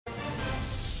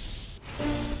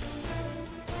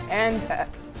And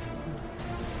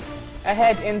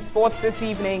ahead in sports this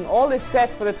evening, all is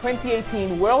set for the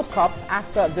 2018 World Cup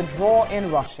after the draw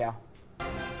in Russia.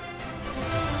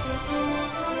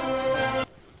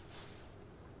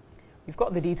 We've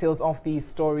got the details of these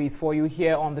stories for you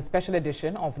here on the special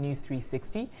edition of News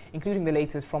 360, including the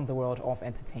latest from the world of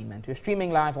entertainment. We're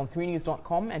streaming live on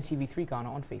 3news.com and TV3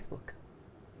 Ghana on Facebook.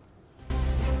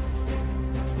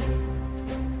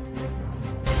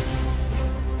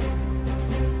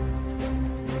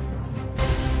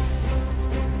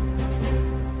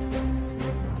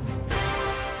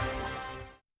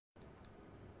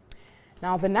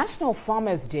 Now, the National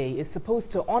Farmers' Day is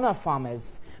supposed to honor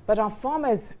farmers, but are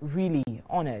farmers really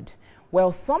honored?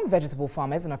 Well, some vegetable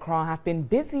farmers in Accra have been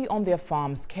busy on their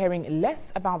farms, caring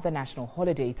less about the national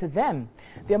holiday. To them,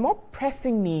 there are more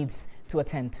pressing needs to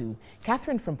attend to.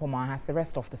 Catherine Frimpoma has the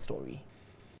rest of the story.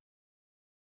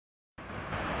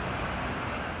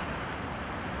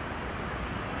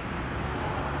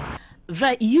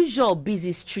 The usual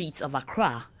busy streets of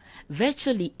Accra,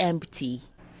 virtually empty.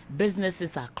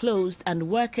 Businesses are closed and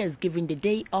workers giving the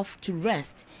day off to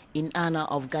rest in honor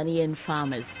of Ghanaian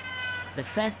farmers. The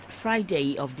first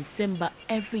Friday of December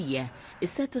every year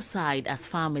is set aside as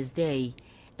Farmers' Day,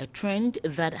 a trend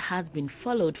that has been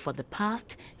followed for the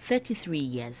past 33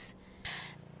 years.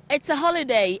 It's a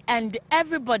holiday and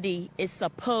everybody is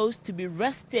supposed to be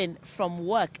resting from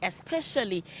work,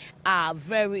 especially our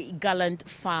very gallant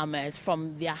farmers,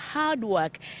 from their hard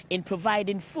work in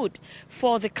providing food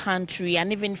for the country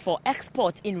and even for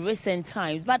export in recent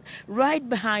times. But right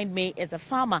behind me is a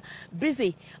farmer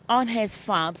busy on his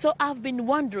farm. So I've been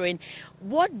wondering,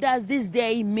 what does this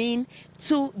day mean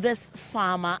to this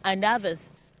farmer and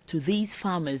others? To these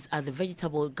farmers at the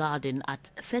vegetable garden at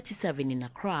 37 in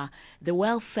Accra, the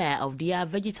welfare of their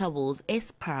vegetables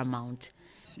is paramount.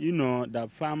 You know, the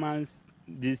farmers,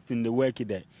 this thing, they work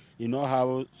there. You know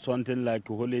how something like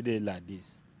a holiday like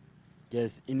this.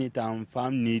 Just anytime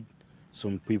farm need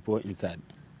some people inside.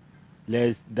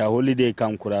 Let's the holiday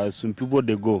come across, some people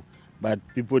they go, but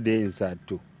people they inside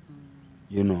too.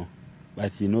 You know,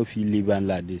 but you know if you live and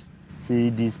like this. See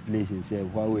this place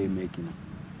itself, what we making.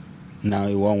 Now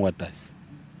you want waters,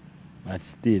 but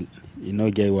still you don't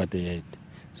get water yet.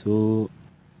 So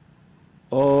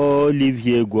all live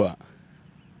here go.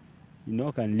 You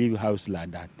know can live house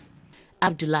like that.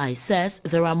 Abdullah says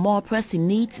there are more pressing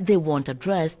needs they want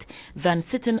addressed than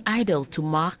sitting idle to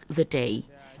mark the day.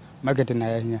 Market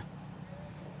na here.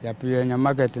 Ya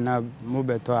market na mo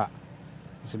better.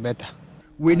 It's better.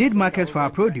 We need markets for our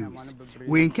produce.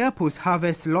 We incur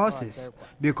post-harvest losses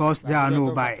because there are no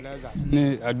buyers.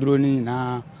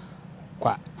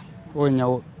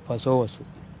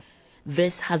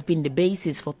 This has been the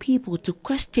basis for people to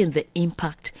question the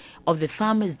impact of the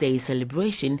Farmers' Day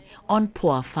celebration on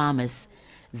poor farmers.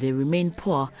 They remain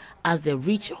poor as the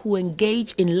rich who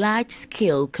engage in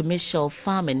large-scale commercial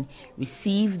farming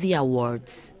receive the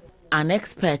awards. An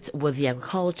expert with the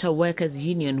Agriculture Workers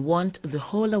Union want the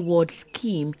whole award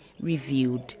scheme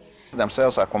reviewed.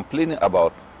 Themselves are complaining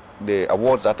about the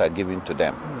awards that are given to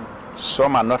them.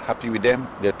 Some are not happy with them.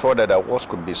 They thought that the awards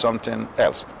could be something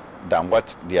else than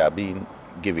what they are being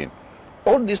given.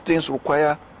 All these things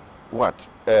require what?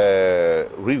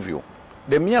 Review.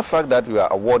 The mere fact that you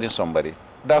are awarding somebody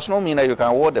does not mean that you can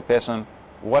award the person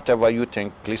whatever you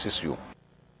think pleases you.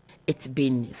 It's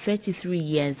been 33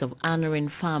 years of honoring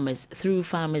farmers through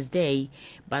Farmers' Day,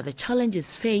 but the challenges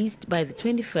faced by the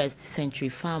 21st century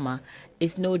farmer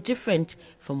is no different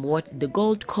from what the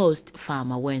Gold Coast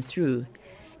farmer went through.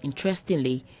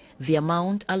 Interestingly, the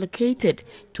amount allocated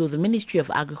to the Ministry of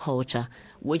Agriculture,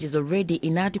 which is already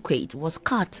inadequate, was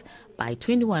cut by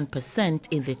 21%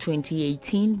 in the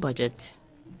 2018 budget.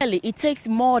 It takes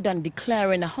more than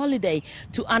declaring a holiday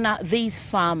to honor these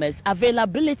farmers.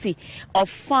 Availability of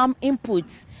farm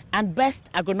inputs and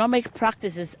best agronomic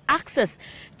practices, access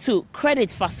to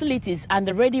credit facilities and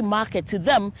the ready market to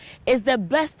them is the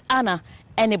best honor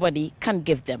anybody can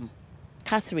give them.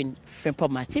 Catherine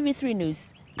Frimpoma, TV3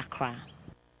 News, Accra.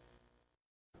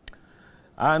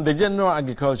 And the General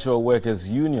Agricultural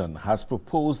Workers Union has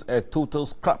proposed a total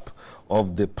scrap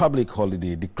of the public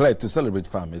holiday declared to celebrate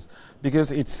farmers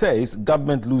because it says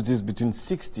government loses between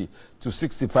 60 to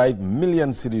 65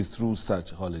 million cedis through such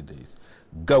holidays.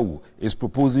 GAU is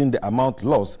proposing the amount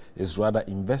lost is rather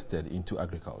invested into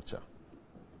agriculture.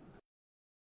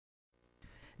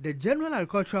 The General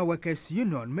Agricultural Workers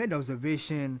Union made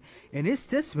observation in its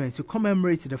statement to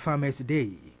commemorate the Farmers'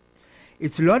 Day.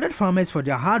 It lauded farmers for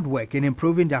their hard work in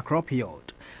improving their crop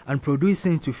yield and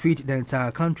producing to feed the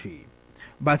entire country.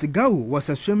 But GAU was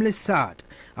extremely sad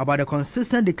about the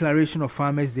consistent declaration of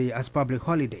Farmers' Day as public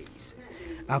holidays.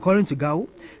 According to Gao,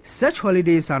 such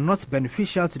holidays are not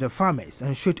beneficial to the farmers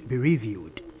and should be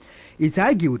reviewed. It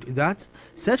argued that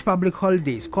such public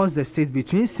holidays cost the state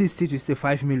between 60 to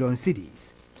 65 million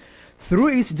cedis.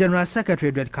 Through its General Secretary,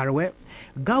 Edward Karewe,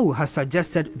 Gao has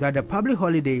suggested that the public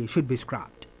holiday should be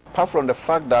scrapped. Apart from the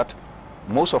fact that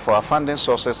most of our funding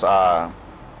sources are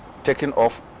taken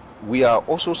off, we are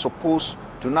also supposed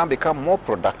to now become more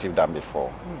productive than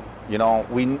before. You know,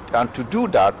 and to do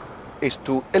that is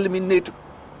to eliminate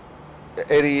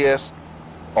areas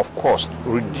of cost,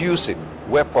 reduce it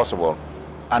where possible,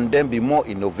 and then be more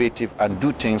innovative and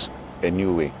do things a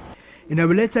new way. In a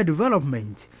related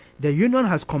development, the union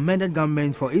has commended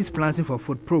government for its Planting for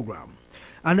Food program.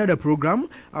 Under the program,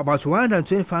 about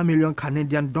 125 million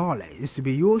Canadian dollars is to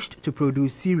be used to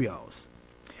produce cereals.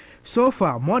 So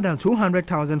far, more than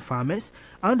 200,000 farmers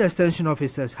and extension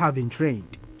officers have been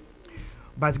trained.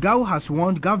 But Gao has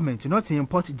warned government to not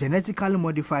import genetically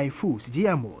modified foods,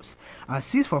 GMOs, as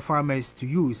seeds for farmers to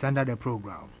use under the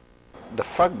program. The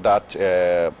fact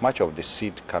that much of the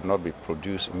seed cannot be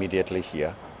produced immediately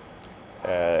here,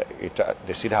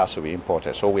 the seed has to be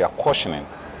imported. So we are cautioning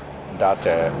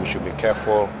that we should be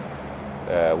careful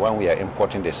when we are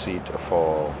importing the seed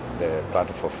for the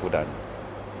Planting for Food and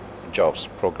Jobs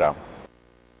program.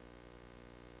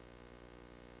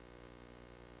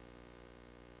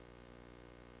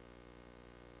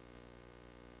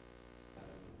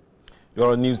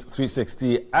 You're on News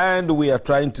 360, and we are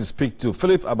trying to speak to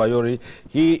Philip Abayori.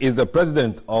 He is the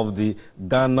president of the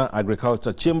Ghana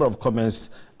Agriculture Chamber of Commerce,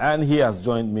 and he has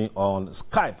joined me on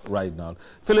Skype right now.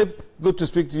 Philip, good to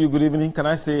speak to you. Good evening. Can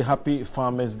I say Happy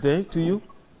Farmers Day to you?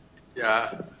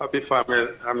 Yeah, Happy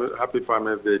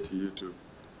Farmers Day to you too.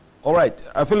 All right.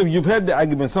 Philip, you've heard the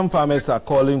argument. Some farmers are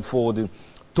calling for the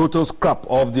total scrap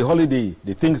of the holiday.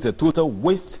 They think it's a total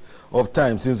waste of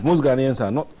time since most Ghanaians are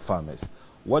not farmers.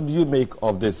 What do you make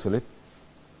of this, Philip?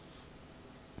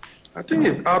 I think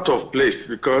it's out of place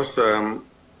because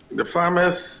the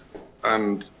farmers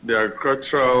and the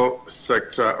agricultural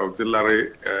sector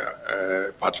auxiliary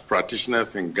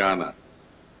practitioners in Ghana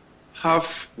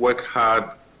have worked hard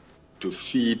to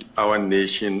feed our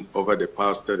nation over the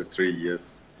past 33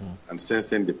 years and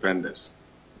since independence.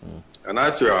 And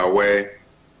as you are aware,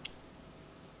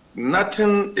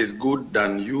 nothing is good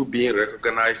than you being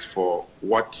recognized for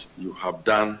what you have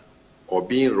done or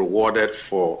being rewarded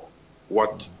for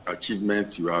what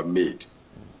achievements you have made.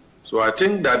 So I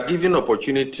think that giving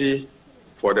opportunity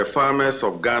for the farmers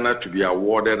of Ghana to be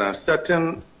awarded and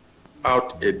setting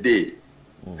out a day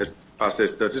as a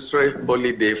statutory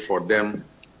holiday for them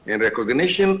in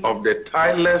recognition of the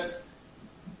tireless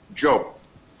job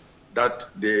that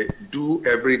they do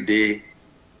every day,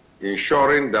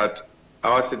 ensuring that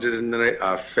our citizenry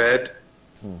are fed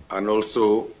and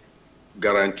also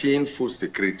guaranteeing food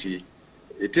security.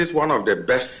 It is one of the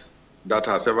best that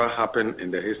has ever happened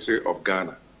in the history of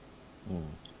Ghana.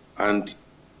 And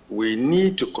we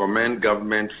need to commend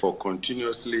government for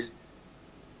continuously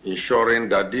ensuring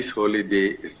that this holiday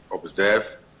is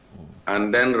observed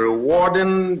and then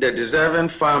rewarding the deserving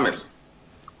farmers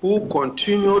who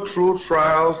continue through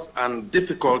trials and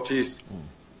difficulties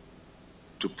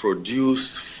to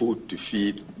produce food to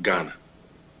feed Ghana.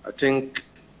 I think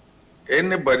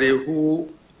anybody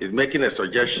who is making a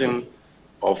suggestion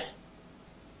of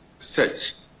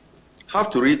such have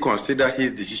to reconsider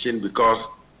his decision, because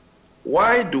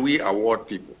why do we award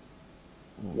people?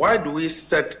 Why do we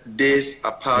set days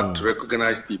apart to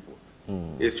recognize people?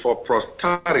 It's for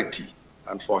prosperity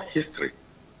and for history.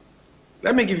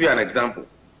 Let me give you an example.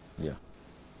 Yeah.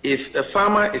 If a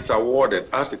farmer is awarded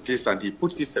as it is and he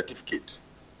puts his certificate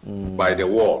by the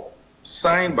wall,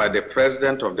 signed by the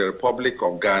President of the Republic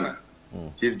of Ghana,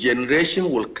 his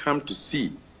generation will come to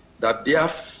see that their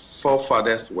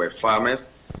forefathers were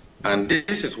farmers, and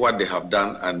this is what they have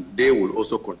done, and they will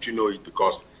also continue it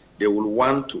because they will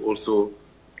want to also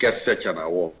get such an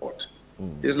award.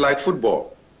 It's like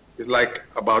football. It's like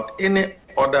about any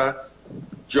other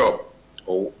job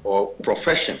or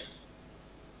profession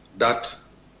that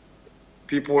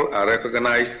people are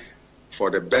recognized for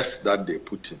the best that they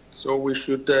put in. So we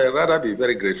should rather be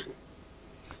very grateful.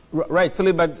 Right,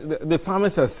 Philip, but the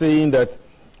farmers are saying that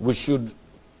we should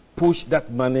push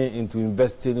that money into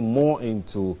investing more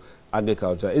into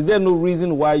agriculture. Is there no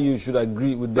reason why you should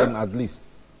agree with them at least?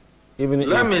 Even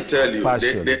Let me tell you,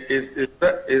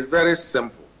 it's very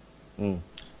simple.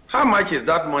 How much is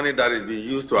that money that is being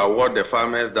used to award the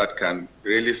farmers that can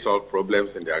really solve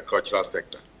problems in the agricultural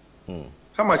sector?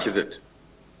 How much is it?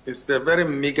 It's a very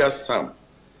meager sum.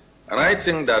 And I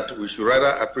think that we should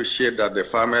rather appreciate that the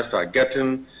farmers are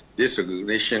getting this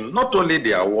recognition, not only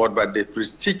the award, but the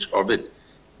prestige of it,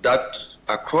 that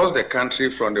across the country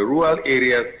from the rural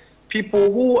areas,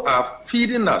 people who are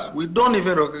feeding us, we don't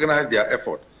even recognize their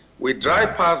effort. We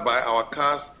drive past by our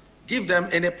cars, give them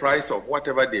any price of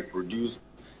whatever they produce.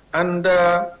 And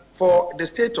for the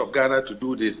state of Ghana to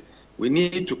do this, we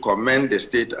need to commend the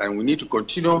state and we need to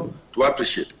continue to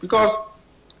appreciate. Because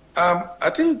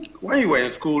I think when you were in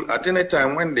school, at any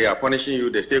time when they are punishing you,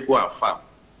 they say go and farm.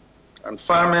 And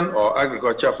farming or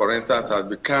agriculture, for instance, has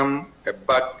become a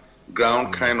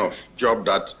background kind of job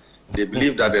that they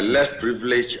believe that the less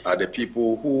privileged are the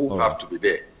people who have to be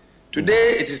there.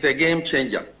 Today, it is a game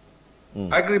changer.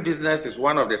 Agribusiness is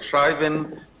one of the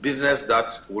thriving business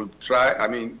that will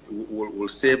will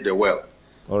save the world.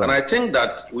 Right. And I think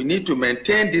that we need to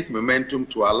maintain this momentum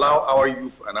to allow our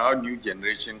youth and our new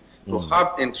generation to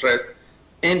have interest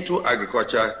into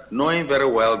agriculture, knowing very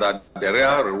well that there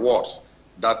are rewards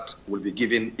that will be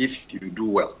given if you do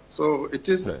well. So it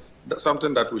is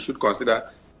something that we should consider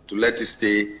to let it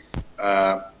stay,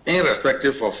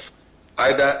 irrespective of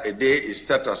either a day is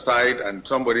set aside and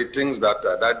somebody thinks that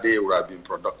that day would have been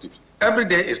productive. Every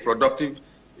day is productive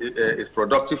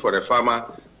for the farmer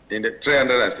in the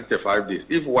 365 days.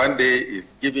 If one day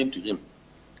is given to him,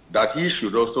 that he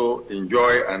should also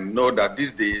enjoy and know that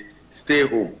this day, stay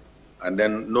home, and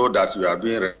then know that you are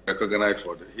being recognized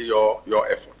for your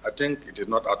effort. I think it is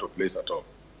not out of place at all.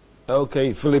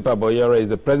 Okay, Philip Aboyere is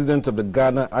the president of the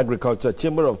Ghana Agriculture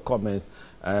Chamber of Commerce,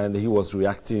 and he was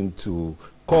reacting to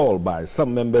call by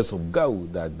some members of GAU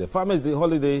that the Farmers' Day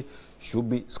holiday should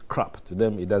be scrapped. To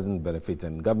them, it doesn't benefit,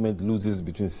 and government loses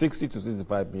between 60 to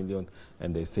 65 million,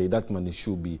 and they say that money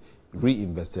should be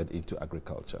reinvested into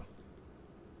agriculture.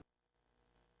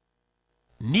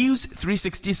 News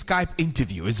 360 Skype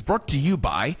interview is brought to you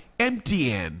by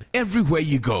MTN. Everywhere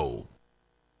you go.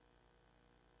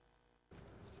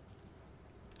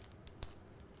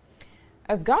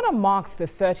 As Ghana marks the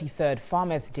 33rd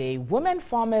Farmers' Day, women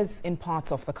farmers in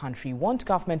parts of the country want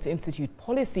government to institute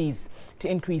policies to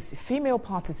increase female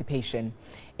participation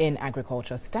in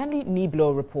agriculture. Stanley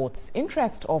Niblo reports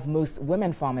interest of most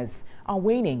women farmers are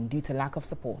waning due to lack of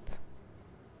support.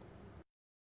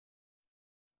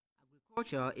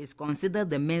 Agriculture is considered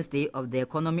the mainstay of the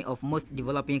economy of most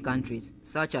developing countries,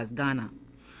 such as Ghana.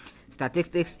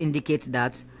 Statistics indicate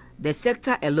that the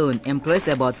sector alone employs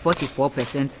about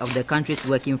 44% of the country's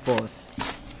working force.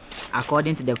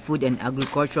 According to the Food and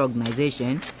Agriculture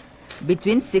Organization,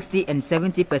 between 60 and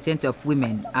 70% of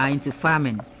women are into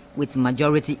farming, with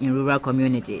majority in rural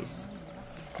communities.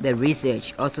 The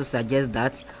research also suggests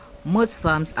that most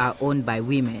farms are owned by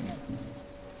women.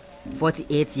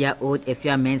 48-year-old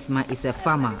Efia Mensma is a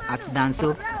farmer at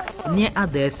Danso, near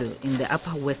Adeso in the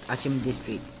Upper West Achim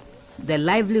district. The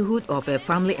livelihood of her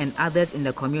family and others in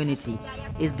the community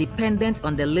is dependent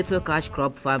on the little cash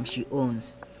crop farm she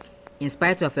owns. In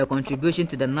spite of her contribution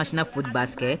to the national food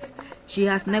basket, she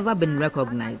has never been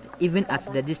recognized, even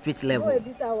at the district level.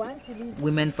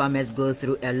 Women farmers go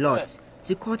through a lot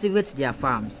to cultivate their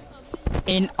farms.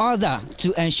 In order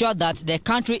to ensure that the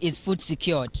country is food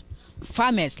secured,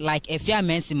 farmers like Efia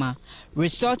Mensima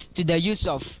resort to the use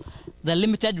of the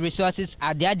limited resources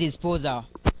at their disposal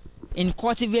in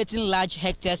cultivating large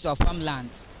hectares of farmland.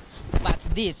 But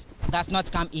this does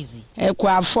not come easy.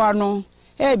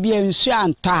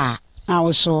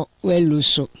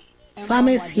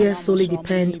 Farmers here solely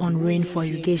depend on rain for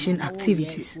irrigation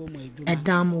activities. A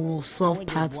dam will solve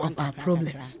parts of our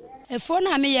problems.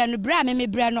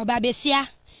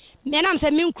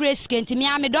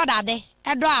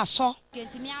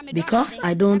 Because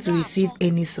I don't receive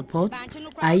any support,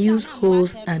 I use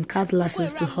hoes and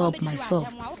cutlasses to help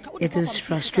myself. It is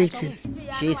frustrating.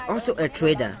 She is also a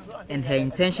trader, and her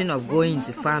intention of going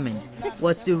into farming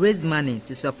was to raise money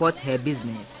to support her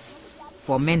business.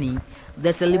 For many,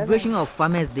 the celebration of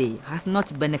Farmers' Day has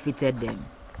not benefited them.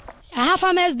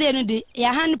 Farmers Day,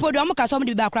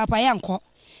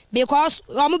 because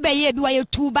be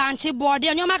 2 banchi board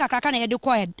and your macacana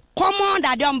educated. Come on,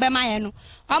 that don't be my own.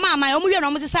 My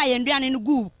almost say and in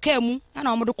goo came and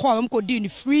I'm the call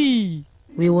could free.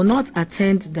 We will not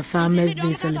attend the Farmers'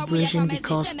 Day celebration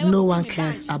because no one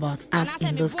cares about us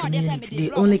in those communities.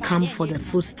 They only come for the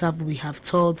foodstuff we have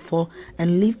toiled for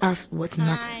and leave us with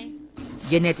nothing.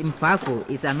 Janet Mfako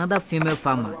is another female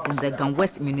farmer in the Gan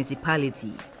West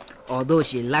municipality. Although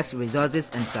she lacks resources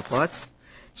and support,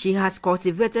 she has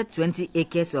cultivated 20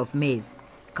 acres of maize,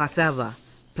 cassava,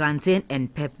 plantain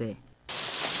and pepper.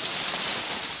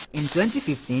 In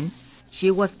 2015,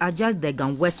 she was adjudged the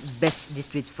Gan West Best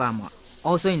District Farmer.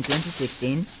 Also in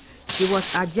 2016, she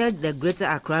was adjudged the Greater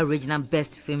Accra Regional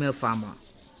Best Female Farmer.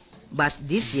 But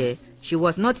this year, She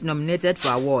was not nominated for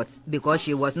awards because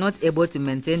she was not able to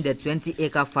maintain the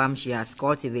 20-acre farm she has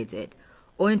cultivated,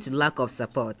 owing to lack of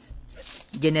support.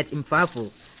 Janet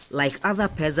Mfafo, like other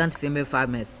peasant female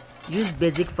farmers, use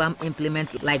basic farm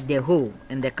implements like the hoe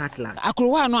and the cutlass.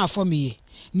 Akrowa no afọmi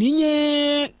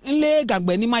ninye nle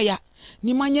gagbe ni maya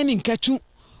ni manye ni nketu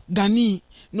gani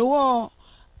no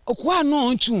okwa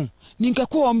no ntu ni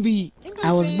nkeko ombi.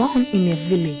 I was born in a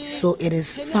village, so it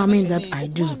is farming that I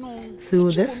do.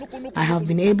 Through this, I have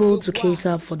been able to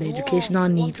cater for the educational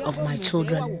needs of my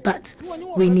children, but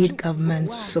we need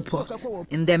government support.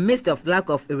 In the midst of lack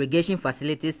of irrigation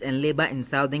facilities and labor in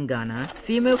southern Ghana,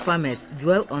 female farmers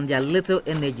dwell on their little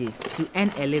energies to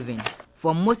earn a living.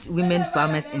 For most women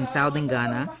farmers in southern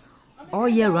Ghana, all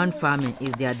year-round farming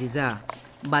is their desire,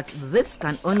 but this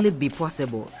can only be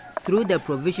possible through the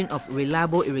provision of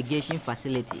reliable irrigation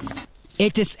facilities.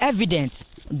 It is evident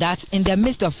that in the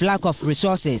midst of lack of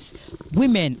resources,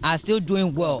 women are still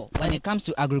doing well when it comes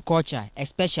to agriculture,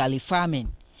 especially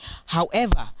farming.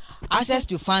 However, access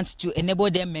to funds to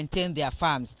enable them maintain their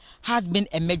farms has been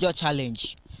a major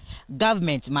challenge.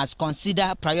 Government must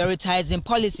consider prioritizing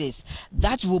policies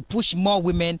that will push more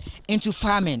women into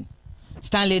farming.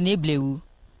 Stanley Nibleu,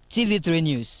 TV3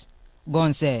 News,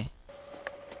 Gonse.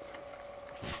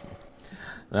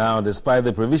 Now, despite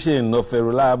the provision of a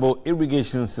reliable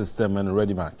irrigation system and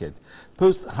ready market,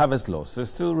 post-harvest losses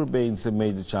still remains a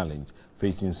major challenge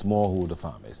facing smallholder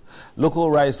farmers. Local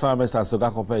rice farmers at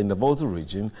Sogakope in the Volta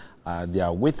region are at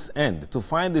their wits' end to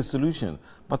find a solution,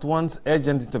 but wants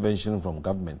urgent intervention from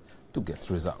government to get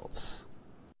results.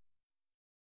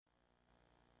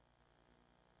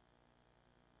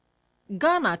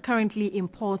 Ghana currently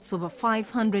imports over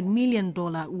 $500 million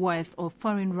worth of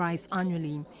foreign rice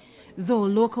annually. Though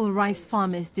local rice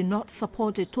farmers do not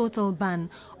support a total ban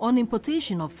on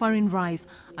importation of foreign rice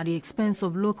at the expense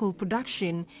of local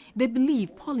production, they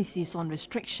believe policies on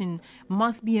restriction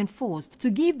must be enforced to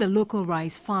give the local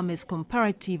rice farmers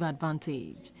comparative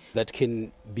advantage. That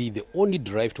can be the only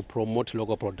drive to promote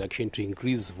local production, to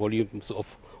increase volumes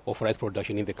of rice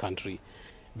production in the country.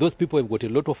 Those people have got a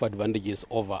lot of advantages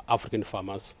over African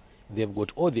farmers. They've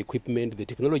got all the equipment, the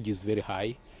technology is very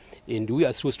high, and we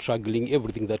are still struggling.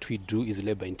 Everything that we do is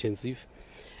labor intensive,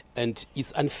 and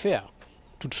it's unfair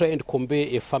to try and compare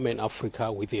a farmer in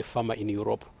Africa with a farmer in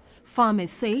Europe.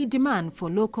 Farmers say demand for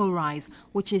local rice,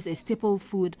 which is a staple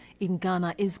food in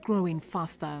Ghana, is growing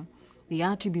faster. They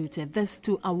attributed this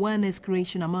to awareness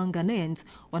creation among Ghanaians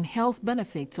on health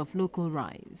benefits of local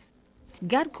rice.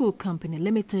 Gadco Company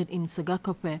Limited in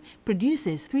Sogakope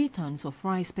produces 3 tons of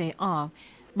rice per hour,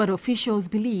 but officials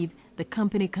believe the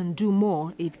company can do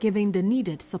more if given the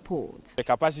needed support. The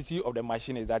capacity of the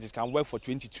machine is that it can work for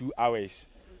 22 hours,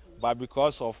 but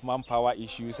because of manpower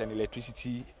issues and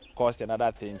electricity cost and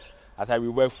other things, I thought we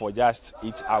work for just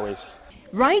 8 hours.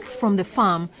 Right from the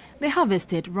farm, the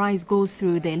harvested rice goes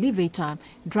through the elevator,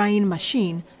 drying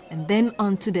machine, and then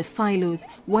onto the silos,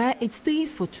 where it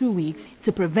stays for 2 weeks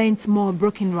to prevent more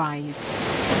broken rice.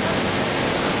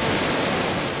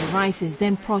 The rice is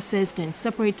then processed and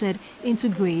separated into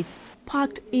grades,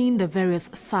 packed in the various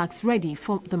sacks ready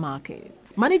for the market.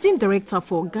 Managing Director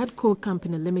for Gadco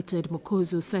Company Limited,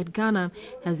 Mokozu, said Ghana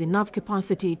has enough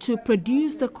capacity to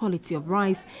produce the quality of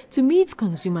rice to meet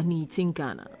consumer needs in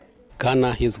Ghana.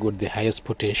 Ghana has got the highest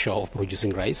potential of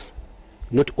producing rice,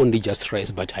 not only just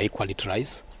rice but high quality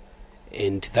rice,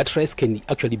 and that rice can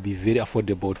actually be very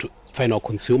affordable to final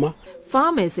consumer.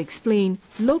 Farmers explain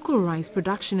local rice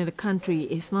production in the country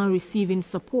is now receiving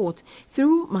support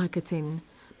through marketing,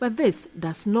 but this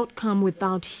does not come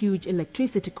without huge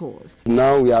electricity costs.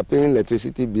 Now we are paying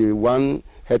electricity bill, 1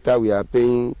 hectare we are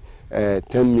paying 10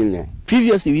 million.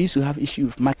 Previously we used to have issue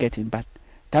with marketing, but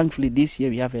thankfully this year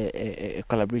we have a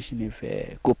collaboration with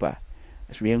COPA,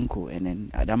 Rienco, and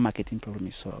then that marketing problem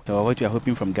is solved. So what we are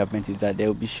hoping from government is that there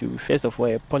will be, first of all,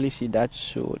 a policy that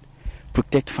should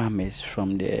protect farmers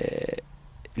from the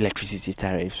electricity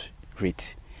tariff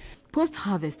rates.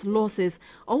 Post-harvest losses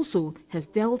also has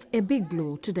dealt a big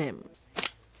blow to them.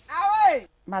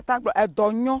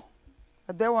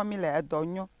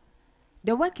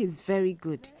 The work is very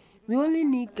good. We only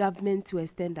need government to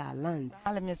extend our lands.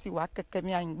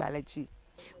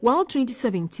 While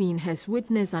 2017 has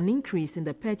witnessed an increase in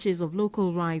the purchase of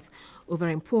local rice over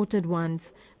imported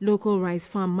ones, local rice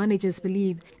farm managers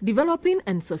believe developing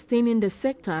and sustaining the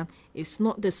sector is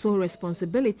not the sole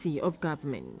responsibility of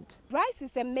government. Rice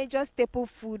is a major staple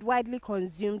food widely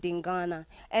consumed in Ghana,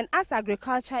 and as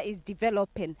agriculture is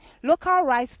developing, local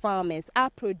rice farmers are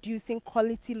producing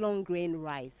quality long-grain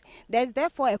rice. There's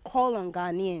therefore a call on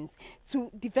Ghanaians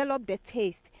to develop the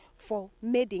taste for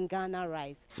made in Ghana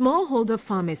rice. Smallholder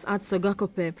farmers at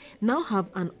Sogakope now have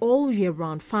an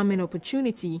all-year-round farming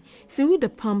opportunity through the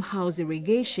pump house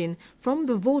irrigation from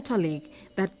the Volta Lake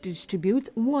that distributes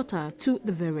water to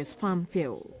the various farm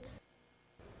fields.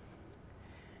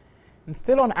 And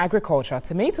still on agriculture,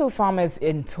 tomato farmers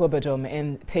in Turbadum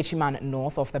in Techiman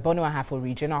north of the Bono Ahafo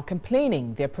region are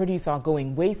complaining their produce are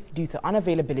going waste due to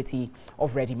unavailability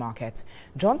of ready market.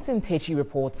 Johnson Techi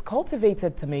reports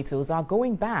cultivated tomatoes are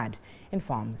going bad in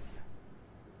farms.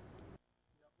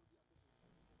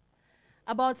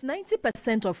 About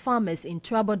 90% of farmers in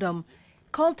Turbadum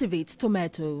cultivate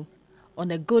tomato. On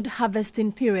a good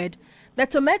harvesting period, the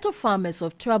tomato farmers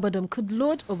of Turbadum could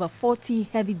load over 40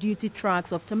 heavy-duty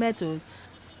trucks of tomatoes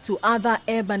to other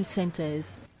urban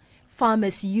centers.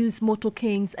 Farmers use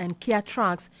motorcanes and Kia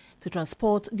trucks to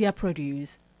transport their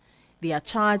produce. They are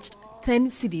charged 10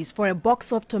 cedis for a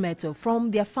box of tomato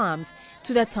from their farms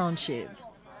to the township,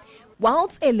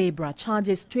 whilst a labourer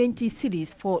charges 20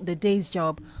 cedis for the day's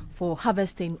job for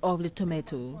harvesting of the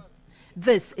tomato.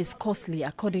 This is costly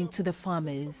according to the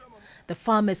farmers. The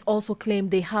farmers also claim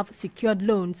they have secured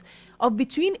loans of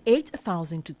between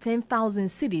 8,000 to 10,000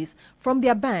 cedis from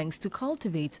their banks to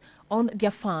cultivate on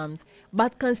their farms,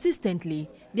 but consistently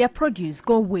their produce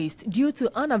go waste due to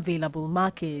unavailable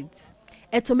markets.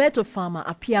 A tomato farmer,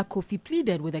 Apia Kofi,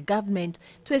 pleaded with the government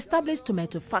to establish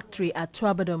tomato factory at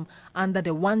Turbadum under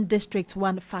the One District,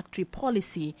 One Factory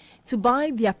policy to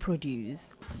buy their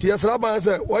produce. We are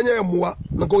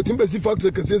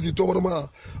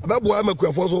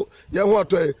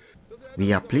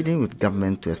pleading with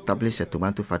government to establish a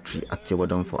tomato factory at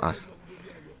Turbadum for us.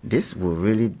 This will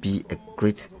really be a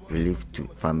great relief to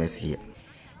farmers here.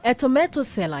 A tomato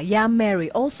seller, Yam Mary,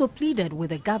 also pleaded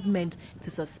with the government to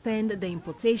suspend the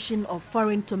importation of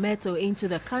foreign tomato into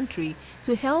the country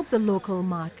to help the local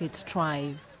markets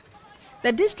thrive.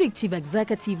 The district chief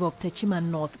executive of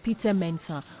Techiman North, Peter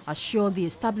Mensah, assured the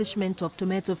establishment of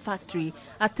tomato factory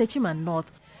at Techiman North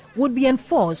would be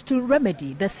enforced to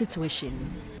remedy the situation.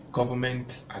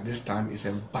 Government at this time is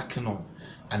embarking on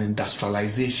an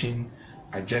industrialization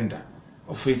agenda,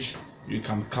 of which you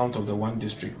can count of the one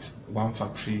district, one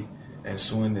factory, and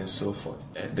so on and so forth.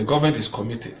 The government is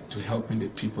committed to helping the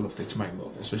people of Techiman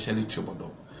North, especially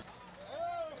Turbadum.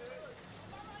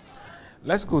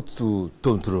 Let's go to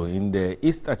Tontro in the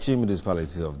East Achi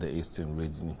municipality of the Eastern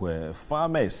region, where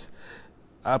farmers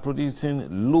are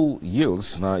producing low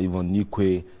yields. Now even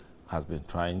Nikwe has been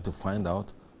trying to find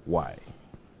out why.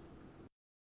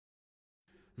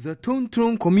 The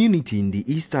Tontron community in the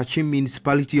East Achi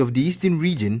municipality of the Eastern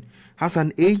region has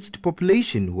an aged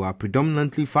population who are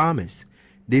predominantly farmers.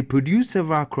 They produce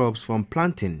several crops from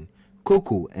plantain,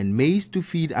 cocoa and maize to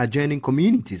feed adjoining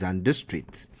communities and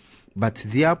districts. But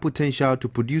their potential to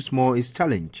produce more is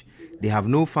challenged. They have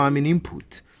no farming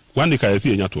input. 1 acre is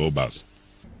 12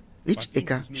 bags. Each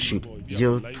acre should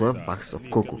yield 12 bags of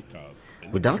cocoa.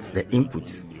 Without the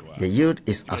inputs, the yield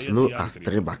is as low as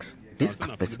 3 bags. This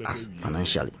affects us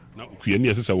financially.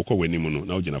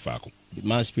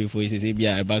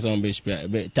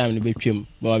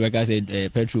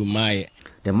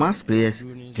 The mass players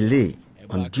delay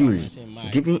unduly,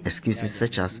 giving excuses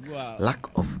such as lack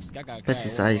of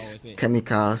pesticides,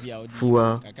 chemicals,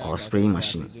 fuel, or spraying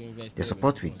machine. The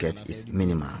support we get is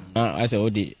minimal.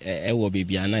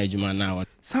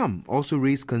 Some also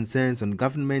raise concerns on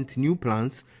government new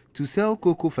plans to sell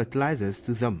cocoa fertilizers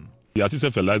to them. The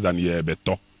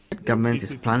government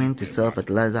is planning to sell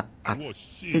fertilizer at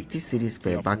 80 cedis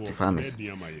per bag to farmers.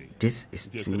 This is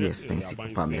too expensive for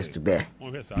farmers to bear.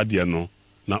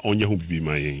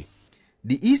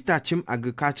 The East Achim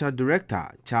Agriculture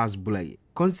Director, Charles Bulay,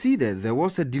 considered there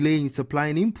was a delay in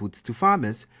supplying inputs to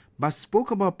farmers, but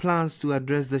spoke about plans to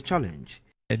address the challenge.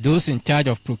 Those in charge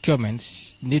of procurement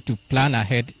need to plan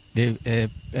ahead. They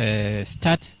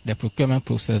start the procurement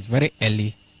process very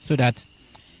early so that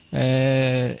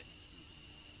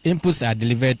inputs are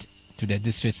delivered to the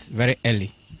districts very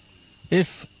early.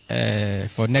 If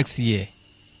for next year,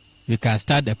 we can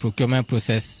start the procurement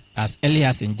process as early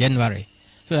as in January,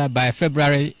 so that by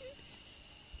February,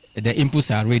 the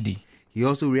inputs are ready. He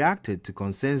also reacted to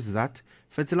concerns that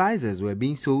fertilizers were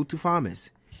being sold to farmers.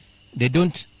 They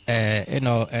don't,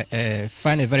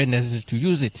 find it very necessary to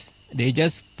use it. They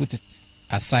just put it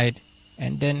aside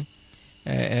and then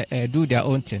do their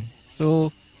own thing.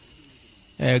 So,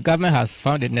 government has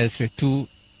found it necessary to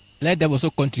let them also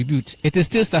contribute. It is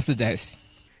still subsidized.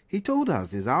 He told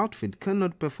us his outfit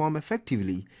cannot perform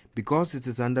effectively because it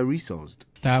is under-resourced.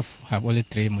 Staff have only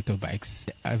 3 motorbikes.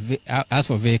 As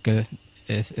for vehicle,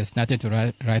 there's nothing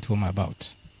to write home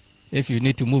about. If you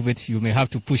need to move it, you may have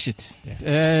to push it.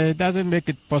 It doesn't make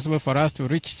it possible for us to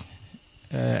reach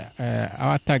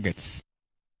our targets.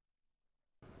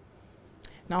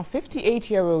 Now,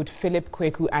 58-year-old Philip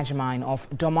Kweku Agyeman of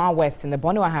Doma West in the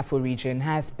Bono Ahafo region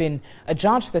has been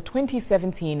adjudged the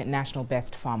 2017 National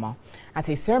Best Farmer at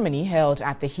a ceremony held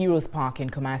at the Heroes Park in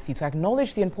Kumasi to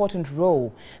acknowledge the important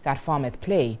role that farmers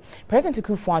play. President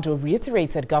Akufo-Addo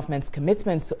reiterated government's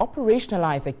commitments to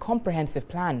operationalize a comprehensive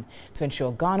plan to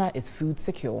ensure Ghana is food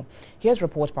secure. Here's a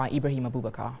report by Ibrahim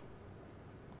Abubakar.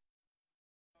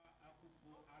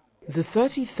 The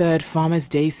 33rd Farmers'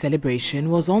 Day celebration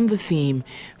was on the theme,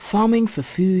 Farming for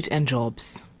Food and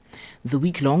Jobs. The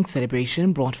week-long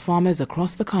celebration brought farmers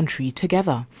across the country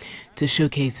together to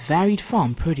showcase varied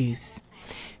farm produce.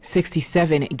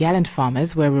 67 gallant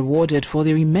farmers were rewarded for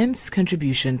their immense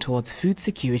contribution towards food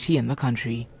security in the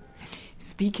country.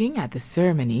 Speaking at the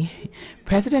ceremony,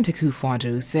 President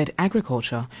Akufo-Addo said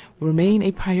agriculture will remain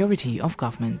a priority of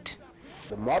government.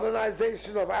 The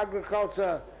modernization of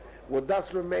agriculture will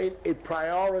thus remain a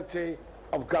priority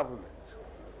of government.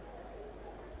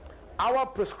 Our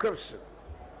prescription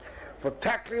for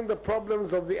tackling the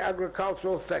problems of the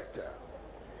agricultural sector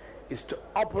is to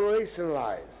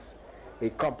operationalize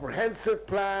a comprehensive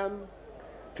plan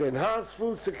to enhance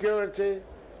food security,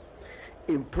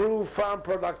 improve farm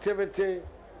productivity,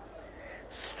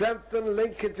 strengthen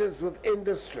linkages with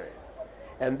industry,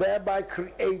 and thereby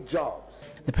create jobs.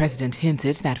 The president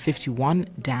hinted that 51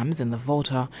 dams in the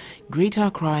Volta, Greater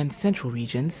Accra and Central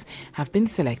regions have been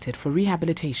selected for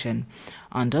rehabilitation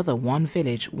under the One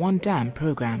Village, One Dam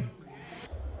program.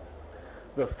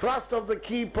 The thrust of the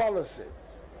key policies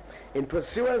in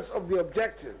pursuance of the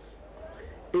objectives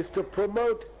is to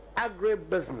promote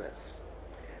agribusiness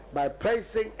by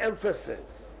placing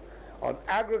emphasis on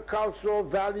agricultural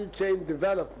value chain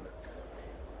development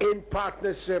in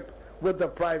partnership with the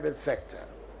private sector.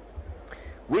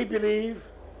 We believe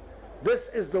this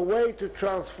is the way to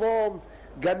transform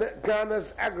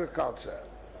Ghana's agriculture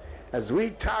as we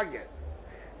target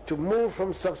to move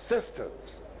from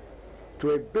subsistence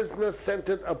to a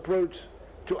business-centered approach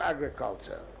to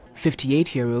agriculture.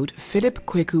 58-year-old Philip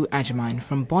Kweku Agyeman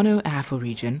from Bono Ahafo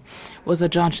region was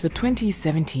adjudged the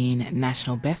 2017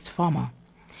 National Best Farmer.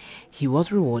 He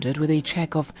was rewarded with a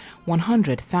check of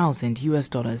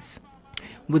 $100,000.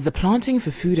 With the planting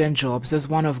for food and jobs as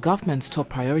one of government's top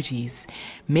priorities,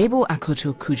 Mabel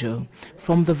Akoto Kujo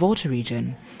from the Volta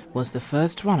region was the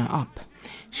first runner-up.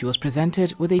 She was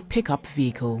presented with a pickup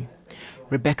vehicle.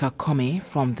 Rebecca Kome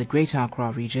from the Greater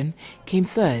Accra region came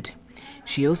third.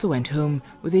 She also went home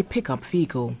with a pickup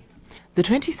vehicle. The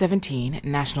 2017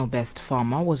 National Best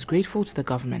Farmer was grateful to the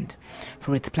government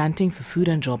for its planting for food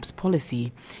and jobs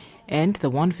policy and the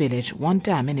One Village, One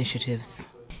Dam initiatives.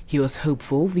 He was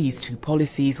hopeful these two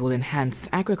policies will enhance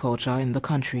agriculture in the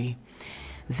country.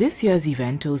 This year's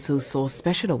event also saw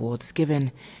special awards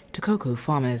given to cocoa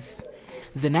farmers.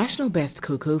 The National Best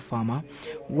Cocoa Farmer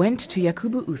went to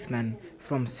Yakubu Usman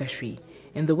from Seshri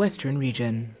in the Western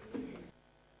region.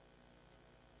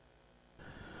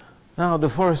 Now, the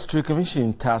Forestry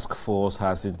Commission Task Force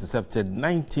has intercepted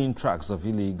 19 trucks of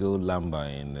illegal lumber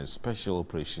in a special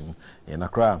operation in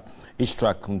Accra. Each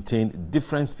truck contained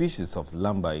different species of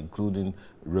lumber, including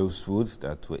rosewood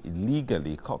that were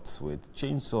illegally cut with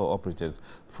chainsaw operators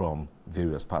from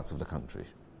various parts of the country.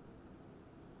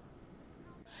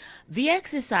 The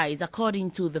exercise,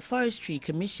 according to the Forestry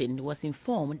Commission, was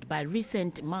informed by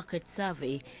recent market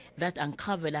survey that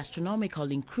uncovered astronomical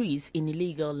increase in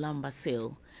illegal lumber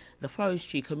sale. The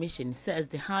Forestry Commission says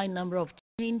the high number of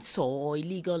chainsaw or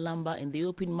illegal lumber in the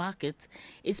open market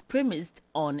is premised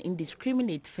on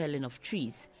indiscriminate felling of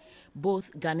trees.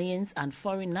 Both Ghanaians and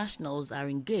foreign nationals are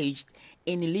engaged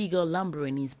in illegal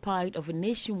lumbering in spite of a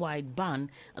nationwide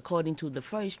ban, according to the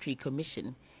Forestry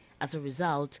Commission. As a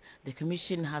result, the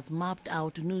Commission has mapped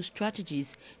out new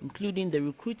strategies, including the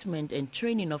recruitment and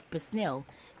training of personnel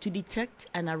to detect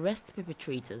and arrest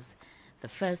perpetrators. The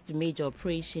first major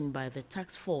operation by the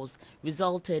task force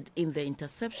resulted in the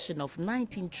interception of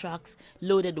 19 trucks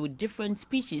loaded with different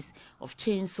species of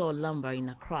chainsaw lumber in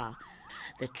Accra.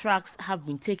 The trucks have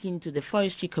been taken to the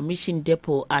Forestry Commission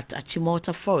depot at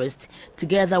Achimota Forest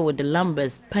together with the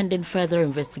lumbers pending further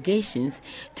investigations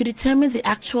to determine the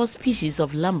actual species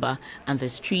of lumber and the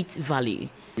street value.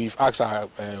 We've asked our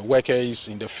workers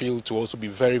in the field to also be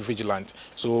very vigilant.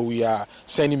 So we are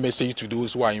sending message to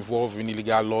those who are involved in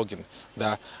illegal logging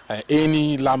that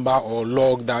any lumber or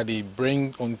log that they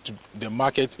bring onto the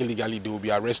market illegally, they will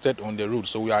be arrested on the road.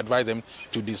 So we advise them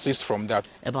to desist from that.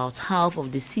 About half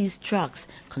of the seized trucks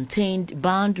contained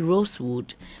burned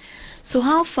rosewood. So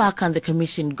how far can the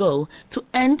Commission go to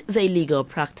end the illegal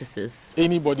practices?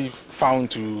 Anybody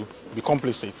found to be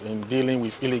complicit in dealing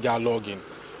with illegal logging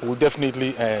will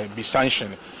definitely be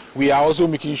sanctioned. We are also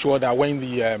making sure that when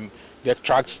the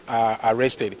trucks are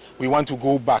arrested, we want to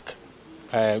go back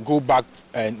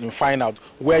and find out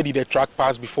where did the truck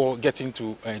pass before getting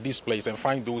to this place, and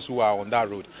find those who are on that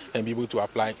road and be able to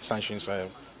apply sanctions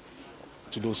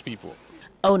to those people.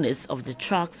 Owners of the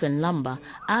trucks and lumber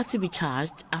are to be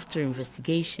charged after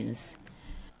investigations.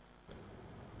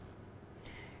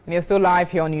 And you're still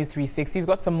live here on News 360. We've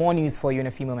got some more news for you in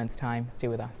a few moments' time. Stay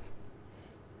with us.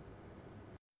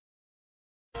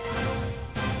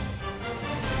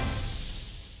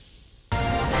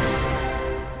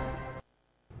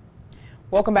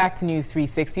 Welcome back to News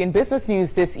 360. In business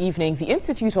news this evening, the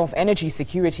Institute of Energy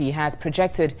Security has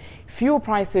projected fuel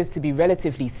prices to be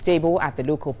relatively stable at the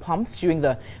local pumps during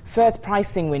the first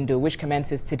pricing window, which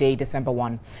commences today, December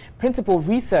 1. Principal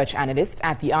research analyst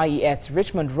at the IES,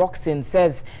 Richmond Roxin,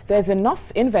 says there's enough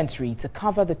inventory to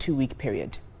cover the 2-week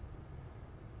period.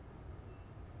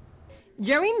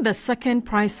 During the second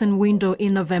pricing window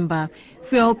in November,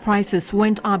 fuel prices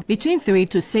went up between 3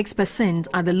 to 6%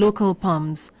 at the local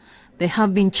pumps. There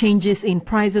have been changes in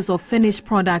prices of finished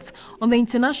products on the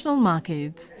international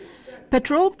markets.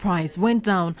 Petrol price went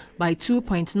down by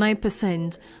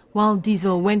 2.9%, while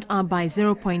diesel went up by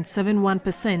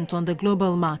 0.71% on the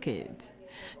global market.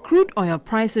 Crude oil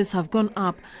prices have gone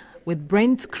up, with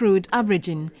Brent crude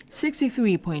averaging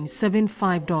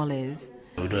 $63.75.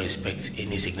 We don't expect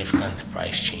any significant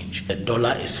price change. The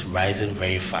dollar is rising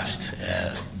very fast.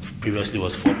 Previously it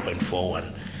was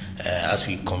 4.41. As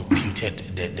we computed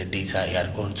the data, it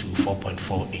had gone to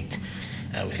 4.48.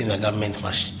 We think the government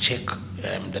must check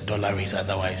the dollar rates,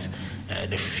 otherwise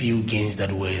the few gains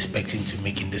that we're expecting to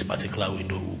make in this particular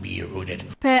window will be eroded.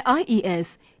 Per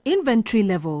IES, inventory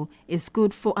level is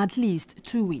good for at least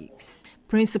 2 weeks.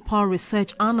 Principal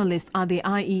research analyst at the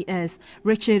IES,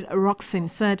 Richard Roxin,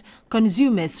 said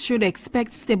consumers should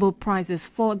expect stable prices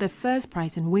for the first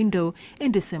pricing window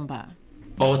in December.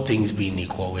 All things being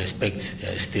equal, we expect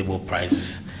stable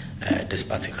prices this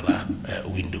particular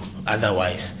window.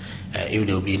 Otherwise, if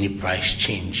there will be any price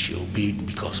change, it will be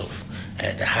because of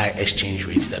the high exchange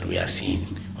rates that we are seeing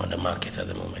on the market at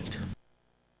the moment.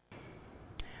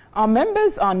 Our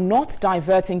members are not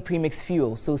diverting premixed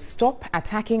fuel, so stop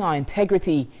attacking our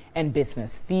integrity and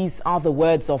business. These are the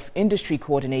words of industry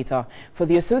coordinator for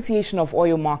the Association of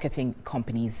Oil Marketing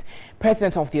Companies.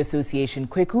 President of the association,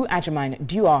 Kweku Ajaman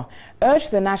Dua,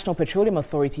 urged the National Petroleum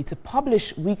Authority to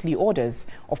publish weekly orders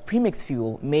of premixed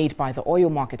fuel made by the oil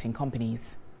marketing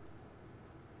companies.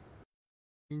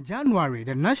 In January,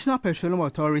 the National Petroleum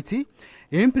Authority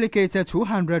implicated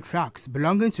 200 trucks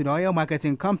belonging to the oil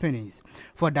marketing companies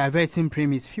for diverting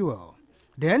premixed fuel.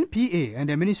 The NPA and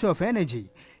the Ministry of Energy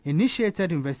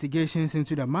initiated investigations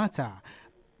into the matter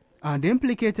and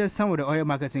implicated some of the oil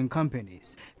marketing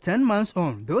companies. 10 months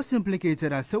on, those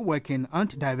implicated are still working on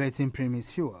diverting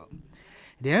premixed fuel.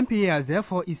 The NPA has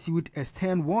therefore issued a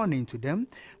stern warning to them,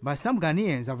 but some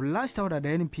Ghanaians have lashed out at the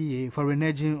NPA for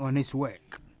reneging on its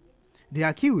work. They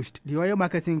accused the oil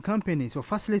marketing companies of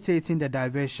facilitating the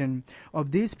diversion of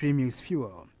this premixed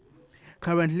fuel.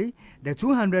 Currently, the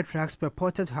 200 trucks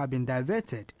purported to have been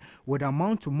diverted would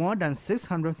amount to more than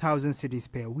 600,000 cedis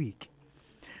per week.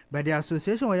 But the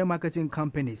Association of Oil Marketing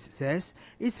Companies says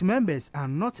its members are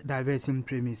not diverting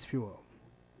premixed fuel.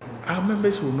 Our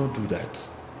members will not do that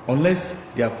unless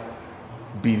they have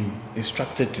been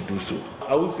instructed to do so.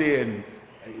 I would say and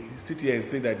sit here and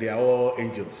say that they are all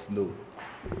angels. No.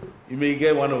 You may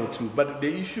get one or two, but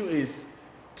the issue is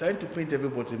trying to paint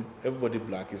everybody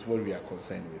black is what we are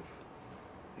concerned with.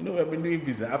 You know, we have been doing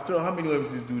business. After all, how many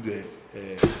OMCs do the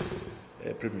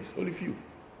premise? Only few.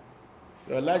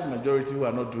 There are a large majority who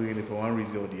are not doing it for one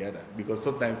reason or the other, because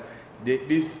sometimes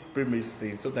this premise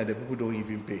thing, sometimes the people don't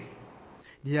even pay.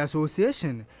 The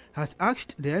association has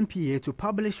asked the NPA to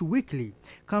publish weekly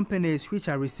companies which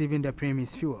are receiving the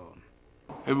premixed fuel.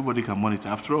 Everybody can monitor.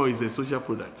 After all, it's a social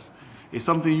product. It's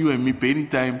something you and me pay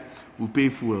anytime we pay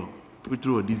fuel,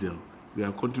 petrol or diesel. We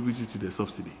are contributing to the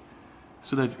subsidy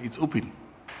so that it's open,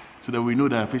 so that we know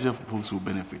that official folks will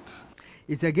benefit.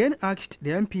 It again asked the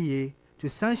NPA to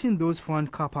sanction those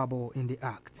found culpable in the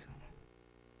act.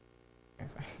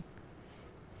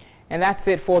 And that's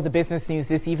it for the business news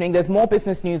this evening. There's more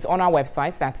business news on our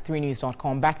website. That's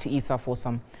 3news.com. Back to Isa for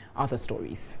some other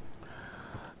stories.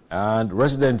 And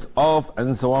residents of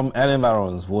Nsawam and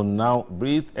environs will now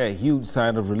breathe a huge sigh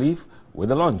of relief with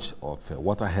the launch of a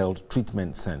water health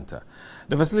treatment center.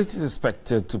 The facility is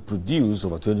expected to produce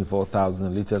over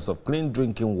 24,000 liters of clean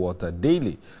drinking water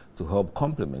daily to to help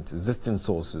complement existing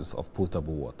sources of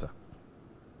potable water.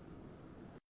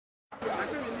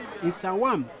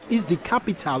 Nsawam is the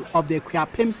capital of the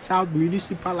Akuapem South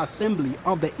Municipal Assembly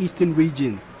of the Eastern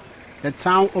Region. The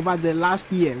town over the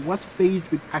last year was faced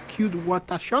with acute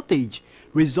water shortage,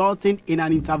 resulting in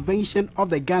an intervention of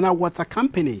the Ghana Water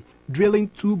Company, drilling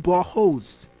 2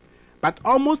 boreholes. But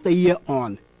almost a year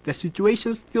on, the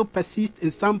situation still persists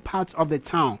in some parts of the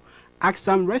town, as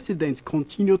some residents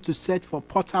continue to search for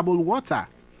potable water.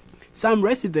 Some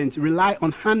residents rely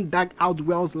on hand-dug out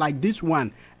wells like this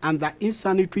one under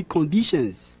unsanitary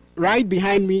conditions. Right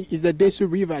behind me is the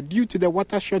Desu River. Due to the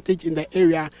water shortage in the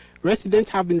area,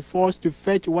 residents have been forced to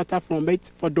fetch water from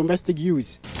it for domestic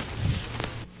use.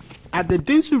 At the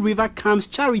Desu River comes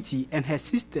Charity and her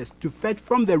sisters to fetch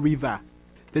from the river.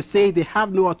 They say they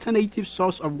have no alternative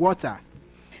source of water.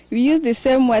 We use the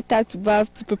same water to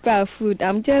bath to prepare food.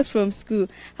 I'm just from school.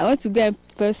 I want to go and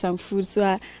prepare some food, so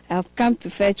I have come to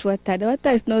fetch water. The water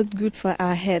is not good for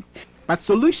our health. But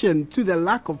solution to the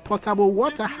lack of potable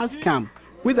water has come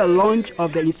with the launch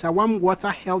of the Nsawam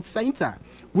Water Health Center,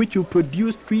 which will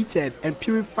produce treated and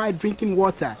purified drinking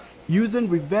water using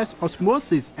reverse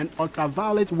osmosis and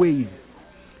ultraviolet wave.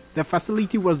 The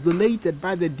facility was donated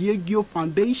by the Diageo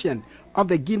Foundation of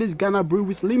the Guinness Ghana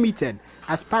Breweries Limited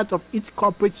as part of its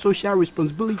corporate social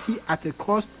responsibility at a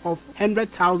cost of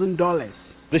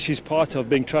 $100,000. This is part of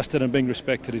being trusted and being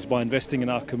respected, is by investing in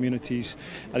our communities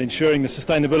and ensuring the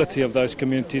sustainability of those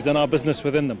communities and our business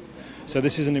within them. So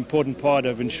this is an important part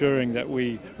of ensuring that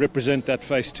we represent that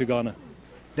face to Ghana.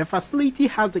 The facility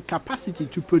has the capacity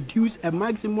to produce a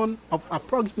maximum of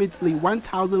approximately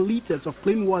 1,000 liters of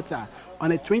clean water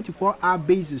on a 24-hour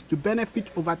basis to benefit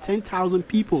over 10,000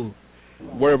 people.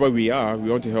 Wherever we are,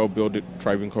 we want to help build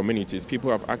thriving communities.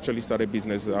 People have actually started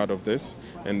businesses out of this,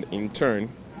 and in turn,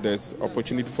 there's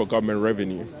opportunity for government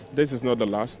revenue. This is not the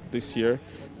last this year.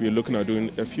 We're looking at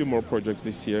doing a few more projects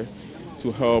this year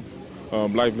to help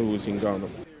livelihoods in Ghana.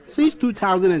 Since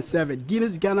 2007,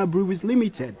 Guinness Ghana Breweries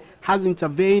Limited has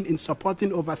intervened in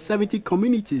supporting over 70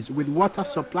 communities with water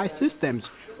supply systems,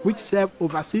 which serve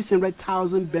over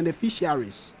 600,000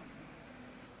 beneficiaries.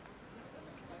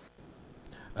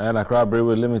 And Accra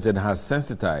Brewery Limited has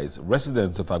sensitized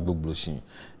residents of Agbogbloshie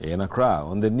in Accra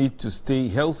on the need to stay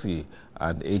healthy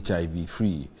and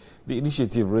HIV-free. The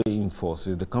initiative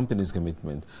reinforces the company's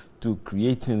commitment to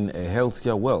creating a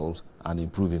healthier world and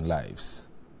improving lives.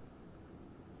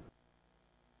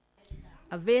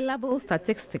 Available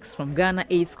statistics from Ghana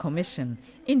AIDS Commission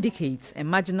indicates a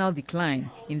marginal decline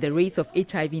in the rate of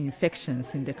HIV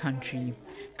infections in the country.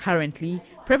 Currently,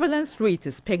 prevalence rate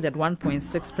is pegged at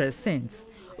 1.6%.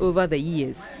 Over the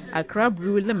years, Accra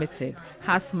Brewery Limited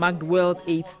has marked World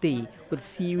AIDS Day with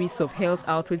series of health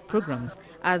outreach programs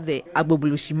at the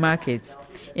Agbogbloshie markets.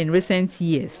 In recent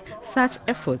years, such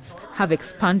efforts have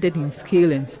expanded in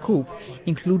scale and scope,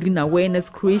 including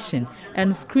awareness creation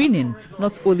and screening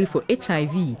not only for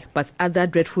HIV but other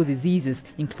dreadful diseases,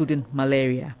 including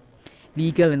malaria.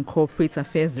 Legal and Corporate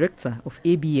Affairs Director of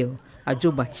ABL,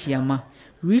 Ajoba Chiama,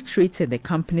 reiterated the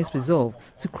company's resolve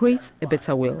to create a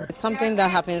better world. It's something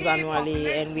that happens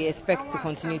annually, and we expect to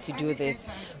continue to do this.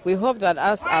 We hope that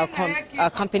as our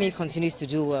company continues to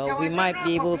do well, we might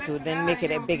be able to then make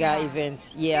it a bigger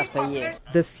event year after year.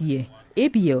 This year,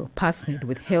 ABL partnered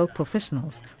with health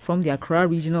professionals from the Accra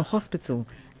Regional Hospital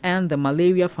and the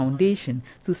Malaria Foundation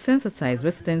to sensitize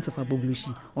residents of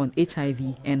Agbogbloshie on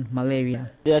HIV and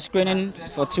malaria. They are screening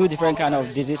for 2 different kinds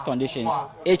of disease conditions,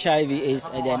 HIV/AIDS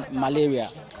and then malaria.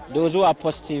 Those who are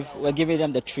positive, we're giving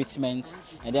them the treatment,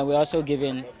 and then we're also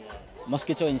giving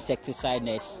mosquito insecticide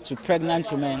nets to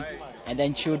pregnant women and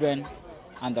then children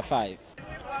under 5.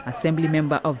 Assembly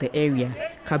member of the area,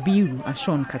 Kabiru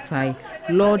Ashon Katai,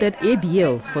 lauded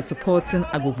ABL for supporting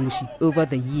Agbogbloshie over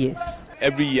the years.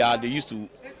 Every year they used to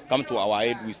come to our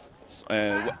aid with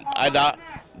either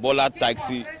Bola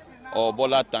taxi or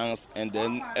Bola tanks and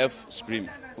then F-Scream.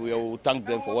 We will thank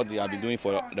them for what they have been doing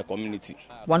for the community.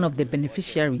 One of the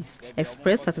beneficiaries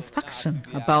expressed satisfaction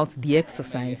about the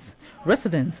exercise.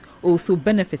 Residents also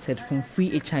benefited from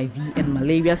free HIV and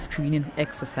malaria screening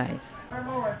exercise.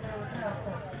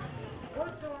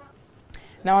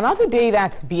 Now, another day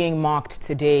that's being marked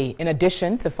today, in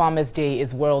addition to Farmers' Day,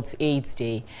 is World AIDS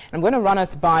Day. I'm going to run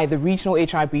us by the regional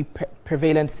HIV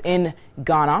prevalence in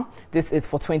Ghana. This is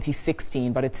for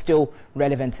 2016, but it's still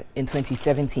relevant in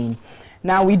 2017.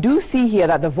 Now, we do see here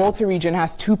that the Volta region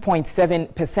has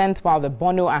 2.7%, while the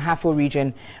Bono Ahafo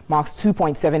region marks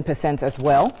 2.7% as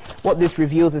well. What this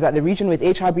reveals is that the region with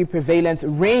HIV prevalence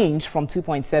ranged from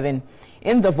 2.7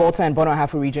 in the Volta and Bono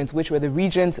Ahafo regions, which were the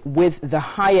regions with the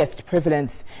highest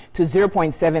prevalence, to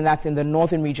 0.7, that's in the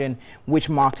northern region, which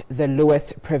marked the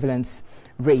lowest prevalence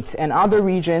rate. And other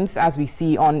regions, as you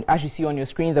see on your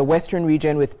screen, the western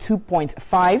region with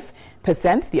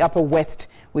 2.5%, the upper west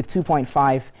with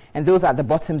 2.5%, and those at the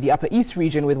bottom, the upper east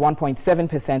region with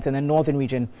 1.7%, and the northern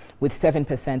region with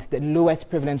 7%. The lowest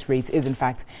prevalence rate is, in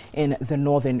fact, in the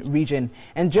northern region.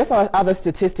 And just other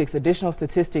statistics, additional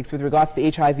statistics with regards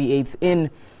to HIV/AIDS in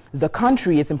the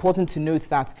country, it's important to note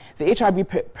that the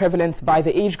HIV prevalence by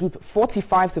the age group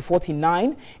 45 to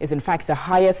 49 is in fact the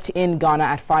highest in Ghana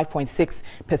at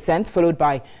 5.6%, followed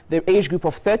by the age group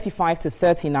of 35 to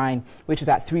 39, which is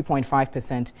at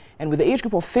 3.5%, and with the age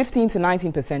group of 15 to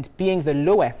 19% being the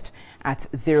lowest at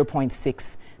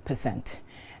 0.6%.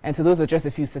 And so those are just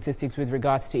a few statistics with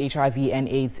regards to HIV and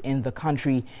AIDS in the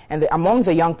country. And among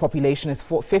the young population is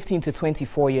 15 to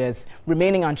 24 years,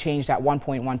 remaining unchanged at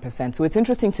 1.1%. So it's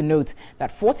interesting to note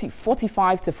that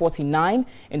 45 to 49,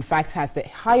 in fact, has the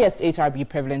highest HIV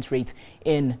prevalence rate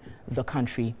in the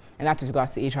country. And that's with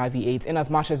regards to HIV/AIDS. In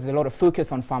as much as there's a lot of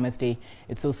focus on Farmers' Day,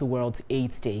 it's also World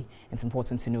AIDS Day. It's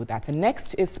important to note that. And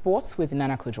next is sports with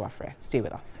Nana Kojo-Afre. Stay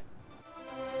with us.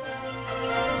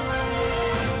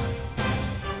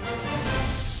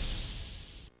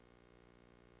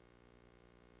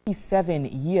 7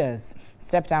 years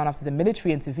stepped down after the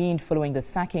military intervened following the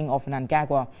sacking of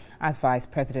Mnangagwa as vice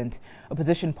president.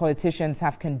 Opposition politicians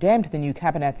have condemned the new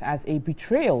cabinet as a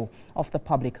betrayal of the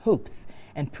public hopes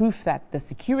and proof that the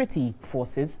security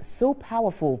forces, so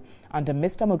powerful under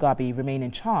Mr. Mugabe, remain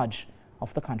in charge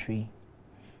of the country.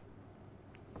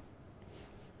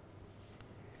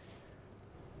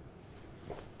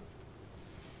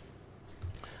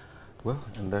 Well,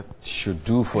 and that should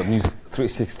do for News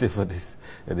 360 for this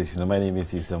edition. My name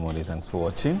is Issa Moni. Thanks for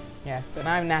watching. Yes, and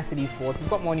I'm Natalie Ford. We've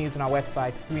got more news on our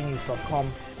website,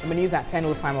 3news.com. The news at 10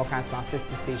 will simulcast on our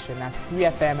sister station. That's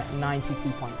 3FM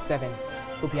 92.7.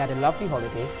 Hope you had a lovely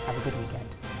holiday. Have a good weekend.